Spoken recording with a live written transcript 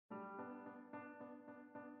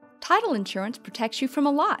Title insurance protects you from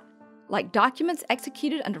a lot, like documents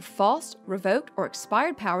executed under false, revoked, or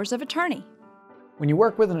expired powers of attorney. When you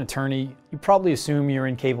work with an attorney, you probably assume you're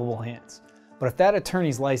in capable hands. But if that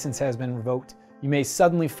attorney's license has been revoked, you may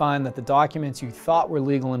suddenly find that the documents you thought were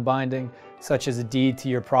legal and binding, such as a deed to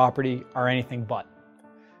your property, are anything but.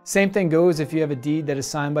 Same thing goes if you have a deed that is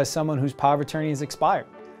signed by someone whose power of attorney is expired.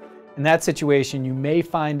 In that situation, you may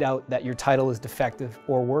find out that your title is defective,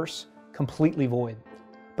 or worse, completely void.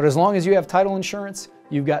 But as long as you have title insurance,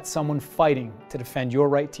 you've got someone fighting to defend your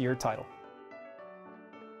right to your title.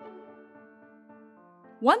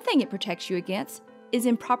 One thing it protects you against is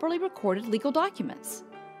improperly recorded legal documents.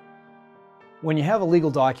 When you have a legal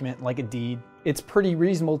document like a deed, it's pretty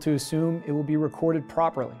reasonable to assume it will be recorded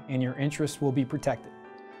properly and your interests will be protected.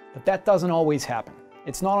 But that doesn't always happen.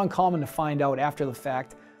 It's not uncommon to find out after the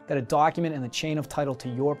fact that a document in the chain of title to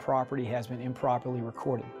your property has been improperly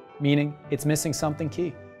recorded, meaning it's missing something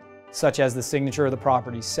key, such as the signature of the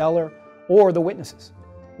property's seller or the witnesses.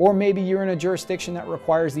 Or maybe you're in a jurisdiction that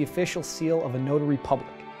requires the official seal of a notary public.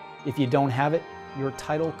 If you don't have it, your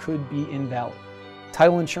title could be invalid.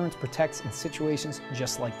 Title insurance protects in situations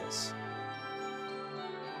just like this.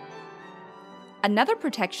 Another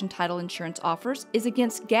protection title insurance offers is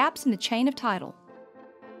against gaps in the chain of title.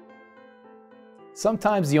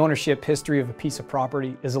 Sometimes the ownership history of a piece of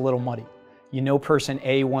property is a little muddy. You know person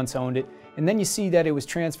A once owned it, and then you see that it was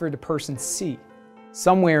transferred to person C.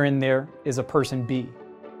 Somewhere in there is a person B.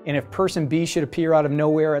 And if person B should appear out of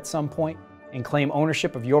nowhere at some point and claim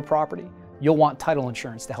ownership of your property, you'll want title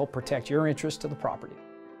insurance to help protect your interest to the property.